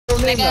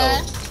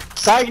nigga.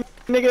 Psych,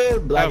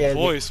 nigga. Black That ass.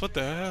 voice, what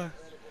the hell?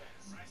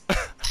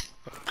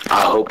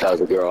 I hope that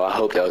was a girl. I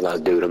hope that was not a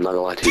dude. I'm not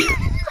gonna lie to you.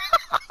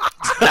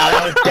 Nah,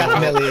 that was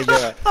definitely a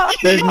girl.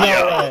 There's no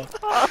way.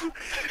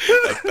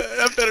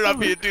 That better not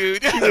be a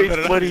dude. That Teammate's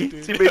better not funny. be a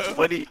dude. Teammate's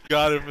funny.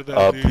 Got it for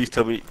that, dude. Please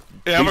tell me.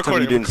 Yeah, I'm Please tell me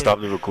recording, you didn't I'm stop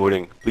the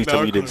recording. Please No, tell me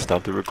I'm you didn't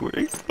stop the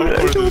recording. I'm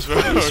recording this, bro.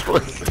 I'm It's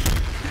recording funny.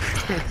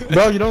 this.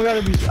 Bro, you don't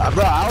gotta be.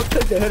 Bro, I'll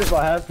take the hit if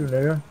I have to,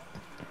 nigga.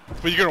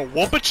 But you're gonna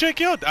whoop a chick,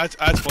 yo? That's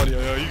funny,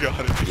 yo. You got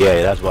it.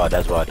 Yeah, that's why.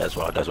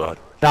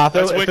 Nah, if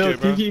That's it wicked, was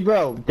bro. Kiki,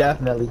 bro,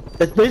 definitely.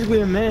 That's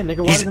basically a man,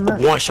 nigga. Why He's is it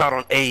man? one shot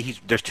on A.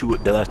 There's two.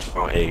 The last two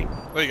on A.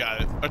 Oh, you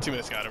got it. Our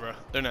teammates got it, bro.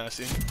 They're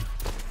nasty.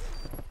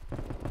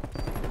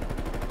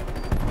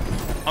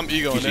 I'm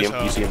egoing You see this, him?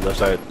 hoe. You see him? Left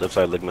side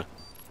ligma.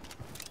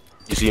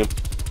 You see him?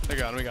 We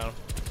got him, we got him.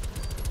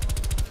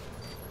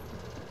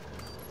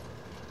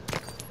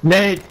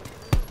 Nate.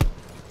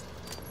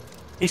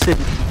 He said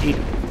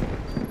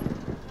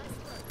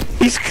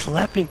he's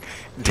clapping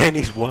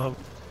Danny's wow.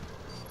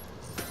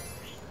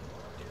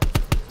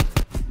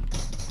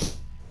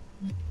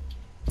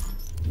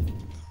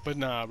 But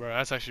nah, bro,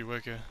 that's actually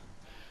wicked.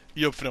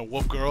 You up finna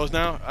whoop girls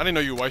now? I didn't know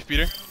you were a wife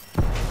beater.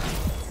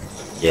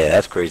 Yeah,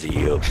 that's crazy,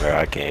 yo, bro.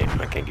 I can't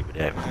give it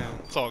that. Yeah,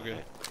 it's all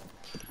good.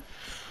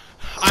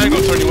 I ain't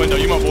gonna turn you in though.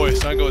 You my boy,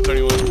 so I ain't gonna turn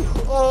you in.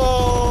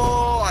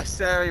 Oh, I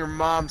sat on your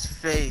mom's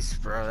face,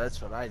 bro.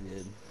 That's what I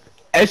did.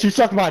 Hey, she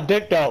sucked my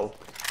dick though.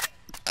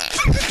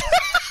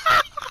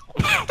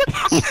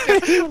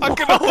 I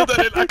couldn't hold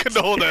that in. I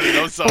couldn't hold that in.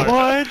 I'm sorry.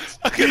 What?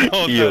 I couldn't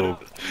hold Yo.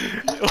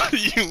 that in. What do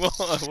you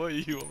want? What do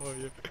you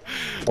want?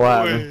 What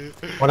happened?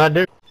 Wait. When I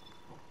do.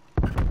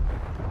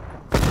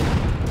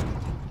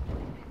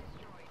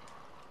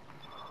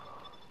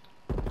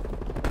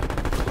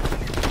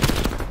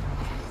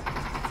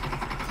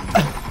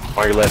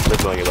 On your left,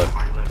 lift on your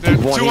left. There,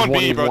 He's one, two he's on one,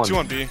 B, he's bro. one. Two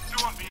on B.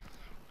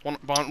 One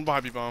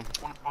behind B bomb.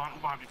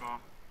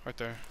 Right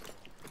there.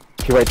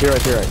 You're right, you're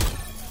right, you're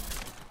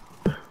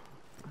right.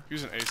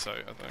 Use an A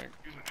site, I think.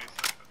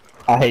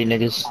 I hate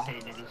niggas.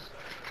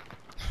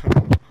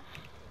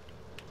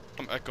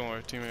 I'm echoing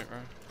our teammate,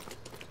 right?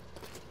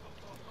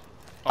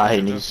 I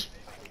hate okay, niggas.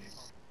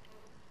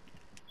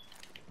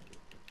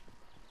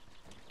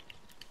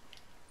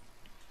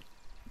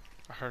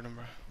 I heard him,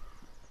 bro.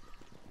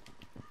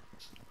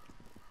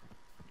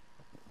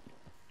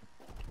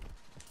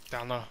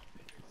 Down low.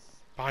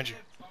 Behind you.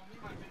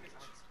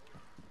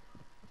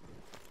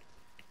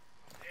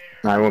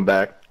 I went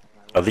back.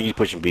 I think he's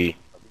pushing B.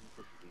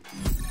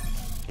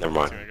 Never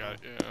mind. Teammate got it,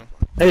 yeah.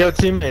 Hey, yo,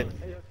 teammate.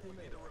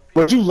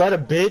 Would you let a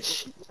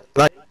bitch,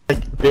 like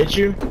bitch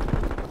you?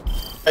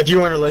 If you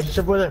were in a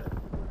relationship with her?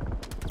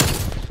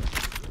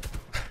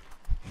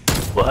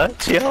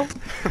 What? Yo?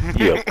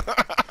 Yo.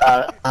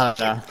 I don't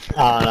know.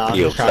 I'm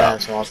Yo, just trying to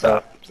have small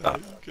talk. Stop.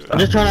 I'm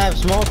just trying to have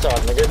small talk,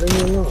 nigga.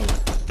 Leave me alone.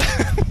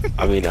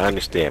 I mean, I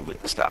understand,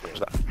 but stop.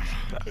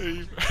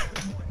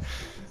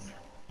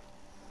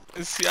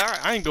 See,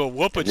 I ain't gonna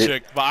whoop a This-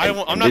 chick, but I'm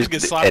not and gonna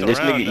get slapped and this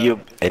around.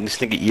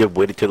 nigga Eb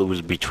waited till it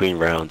was between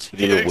rounds. He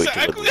didn't wait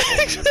till it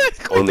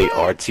was only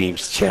our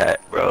team's chat,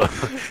 bro.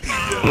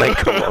 Like,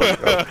 come on,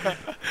 bro.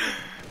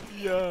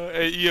 Yo,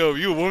 hey, yo,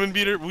 you a woman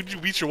beater? Would you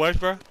beat your wife,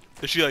 bro?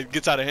 If she like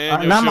gets out of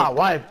hand? Yo, Not she'll- my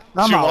wife.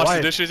 Not she'll my wash the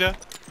wife. dishes, yeah?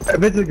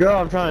 If it's a girl,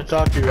 I'm trying to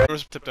talk to you, right?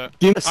 Where's tip that?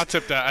 Yes. I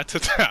tipped that. I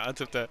tipped that. I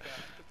tipped that.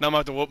 Now I'm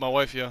about to whoop my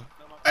wife, yo.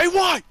 Hey,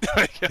 why?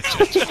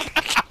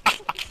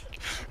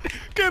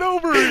 Get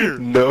over here!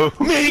 No.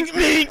 Mink,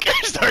 mink!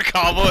 Start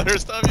comboing her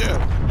stuff, yeah.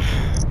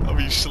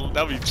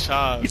 That'll be He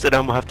child. said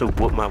I'm gonna have to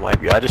whoop my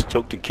wife. Yo, I just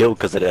choked to kill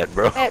because of that,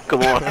 bro.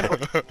 Come on.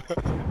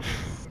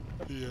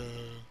 Yeah.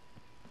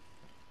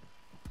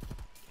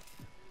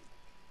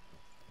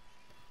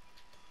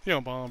 He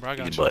on bomb, bro. I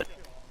got He's you. butt.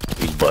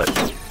 He's butt.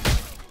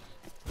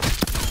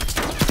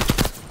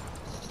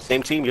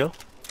 Same team, yo.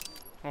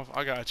 Oh,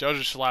 I got you. I was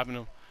just slapping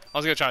him. I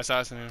was gonna try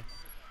assassinating him.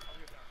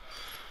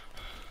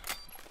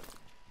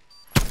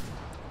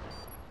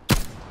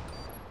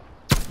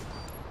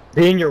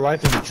 Being your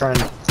wife is a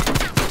trend.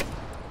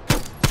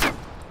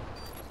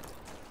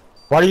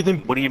 Why do you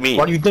think? What do you mean?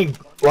 Why do you think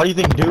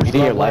dudes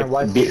Beating your love wearing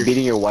life, wife beaters?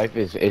 beating your wife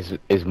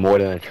is more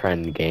than a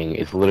trend, gang.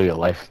 It's literally a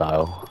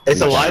lifestyle. It's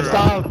a Sure.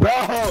 lifestyle, bro.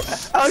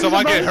 So if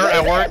I get hurt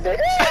at work,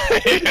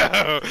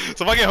 yo.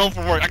 So if I get home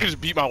from work, I can just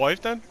beat my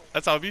wife then?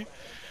 That's how it be?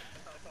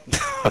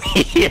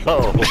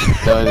 Yo.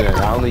 No,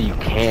 not only you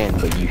can,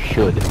 but you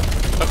should.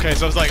 Okay,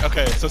 so it's like,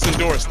 okay, so it's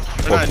endorsed.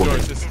 Or not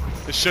endorsed,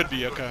 it should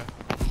be, okay.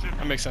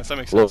 That makes sense, that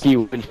makes sense. Low-key,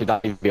 women should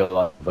not even be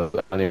allowed,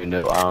 but I don't even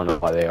know. I don't know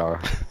why they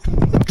are.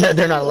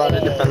 They're not allowed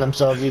to defend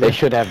themselves either. They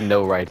should have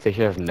no rights. They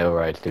should have no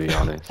rights, to be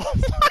honest. Oh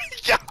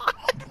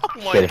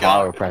my Shit, if I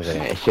were god.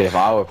 president. Shit, if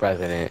I were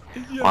president.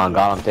 Yo. On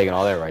God, I'm taking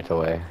all their rights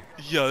away.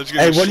 Yo, it's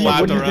Hey, gonna what get do you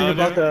slapped think around,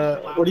 about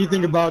yeah. what do you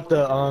think about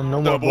the no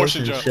The more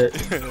abortion abortion joke. shit?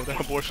 The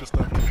abortion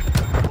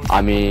stuff.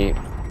 I mean,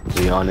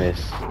 to be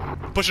honest,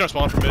 Pushing our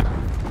spawn for mid.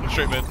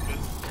 Straight mid.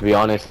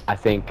 I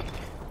think,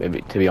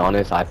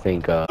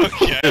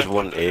 Yeah. There's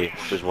one A.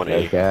 There's one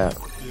A. yeah.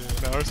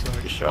 Yeah, no,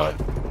 respect. Good shot.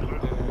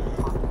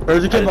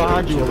 There's a kid I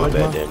behind you, my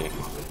bad, Ligma. Danny.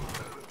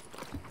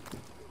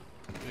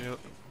 Yep.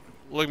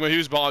 Ligma, he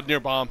was near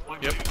bomb.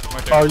 Yep.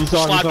 Right there. Oh, you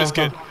saw him, Slap you this saw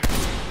kid. him.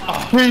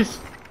 Oh, Please.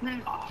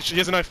 he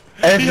has a knife.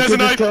 Hey, He if has you a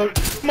get knife.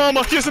 this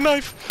Mama, he has a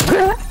knife.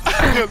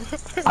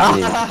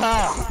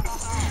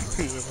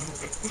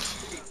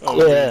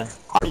 Oh, Yeah.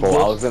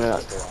 Well, I was gonna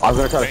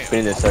try to spin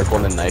in a circle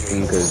and then knife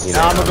him because you know.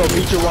 Now I'm gonna go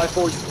beat your wife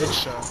for you,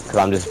 bitch.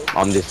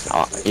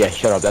 Cause yeah,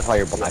 shut up. That's why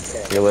you're black.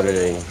 You're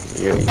literally,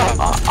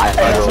 That's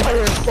why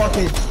you're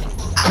fucking.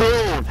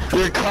 Cool.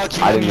 You're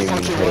cocky. I didn't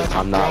even hit.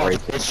 I'm not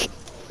racist.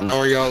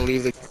 Or y'all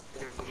leave the.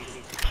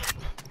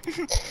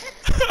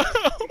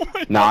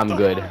 Nah, I'm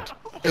good.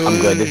 I'm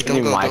good. This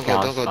is my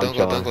account. I'm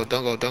chilling.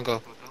 Don't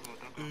go.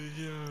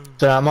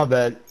 Sorry, my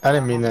bad. I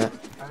didn't mean that.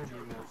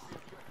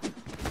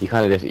 You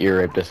kind of just ear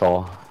raped us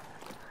all.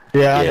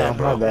 Yeah, Yeah, I know.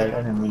 bro. My bad. I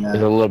didn't mean It's a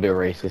that. little bit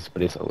racist,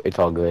 but it's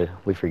all good.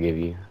 We forgive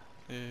you.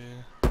 Yeah.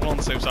 We're on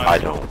the same side. I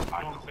don't.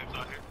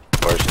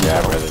 Personally,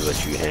 I'd rather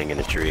let you hang in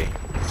a tree.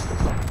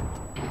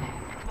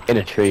 In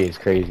a tree is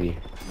crazy.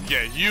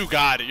 Yeah, you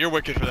got it. You're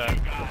wicked for that.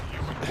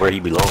 Where he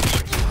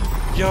belongs.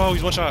 Yo,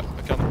 he's one shot.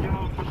 I killed him.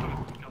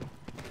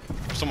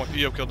 Someone,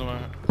 Yo killed him.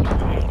 Oh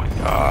my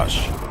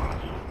gosh.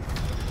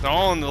 They're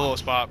all in the little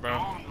spot,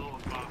 bro.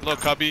 Little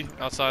cubby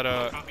outside.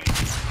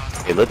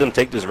 Hey, let them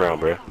take this round,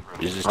 bro.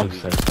 This is I'm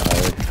so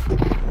tired.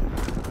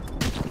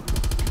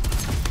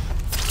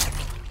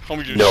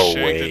 Homie just No shanked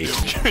way. it,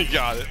 dude. He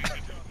got it.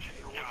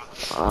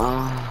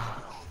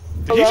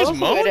 Did he Hello? just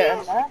moan?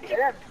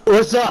 Wait,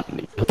 What's up?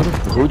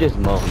 Who just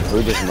moaned?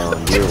 Who just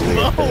moaned? You're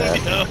weird for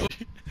that. Yo.